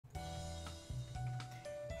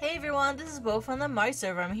Hey everyone, this is Bo from the Mabi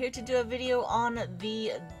server. I'm here to do a video on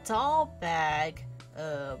the doll bag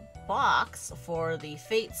box for the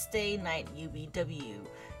Fate Stay Night UBW.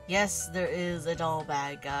 Yes, there is a doll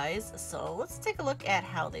bag, guys. So let's take a look at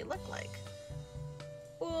how they look like.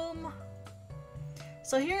 Boom.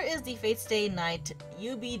 So here is the Fate Stay Night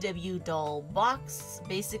UBW doll box.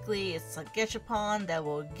 Basically, it's a gachapon that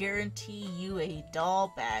will guarantee you a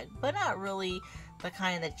doll bag, but not really the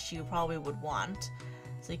kind that you probably would want.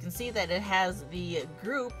 So you can see that it has the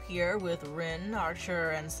group here with Rin,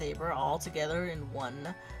 Archer, and Saber all together in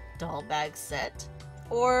one doll bag set,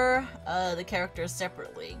 or the characters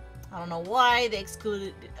separately. I don't know why they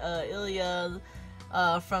excluded Ilya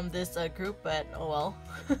from this group, but oh well.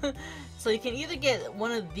 So you can either get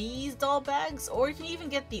one of these doll bags, or you can even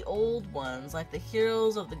get the old ones, like the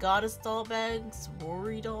Heroes of the Goddess doll bags,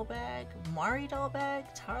 Rory doll bag, Mari doll bag,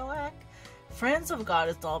 Tarlac, Friends of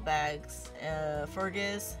Goddess doll bags,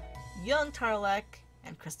 Fergus, Young Tarlac,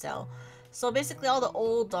 and Christelle. So basically all the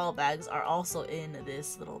old doll bags are also in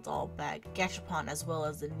this little doll bag gachapon, as well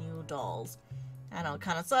as the new dolls. I know it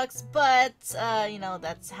kind of sucks, but you know,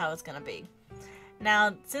 that's how it's gonna be.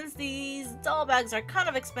 Now, since these doll bags are kind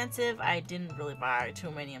of expensive, I didn't really buy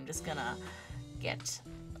too many. I'm just gonna get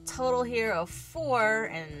a total here of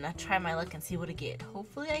 4 and try my luck and see what I get.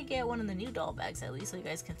 Hopefully I get one of the new doll bags at least, so you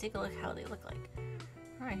guys can take a look how they look like.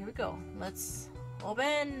 Alright, here we go. Let's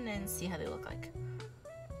open and see how they look like.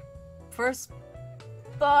 First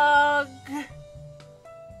bug!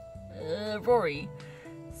 Rory.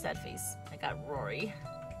 Sad face. I got Rory.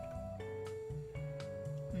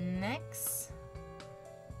 Next.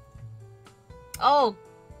 Oh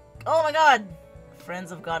my god!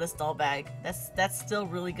 Friends of Goddess doll bag. That's still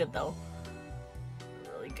really good though.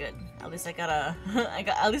 Really good. At least I got a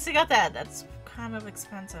at least I got that. That's kind of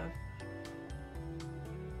expensive.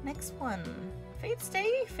 Next one. Fate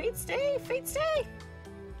Stay, Fate Stay, Fate Stay!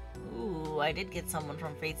 Ooh, I did get someone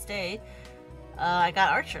from Fate Stay. I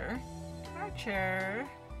got Archer. Archer.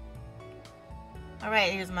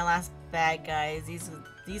 Alright, here's my last bag, guys.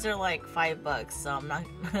 These are like $5, so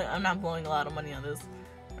I'm not blowing a lot of money on this.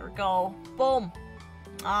 There we go. Boom.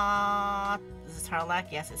 Is this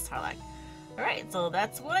Tarlac? Yes, it's Tarlac. Alright, so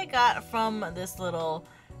that's what I got from this little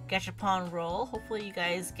gachapon roll. Hopefully you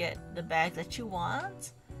guys get the bag that you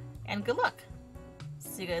want. And good luck.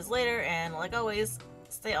 See you guys later, and like always,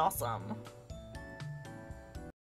 stay awesome.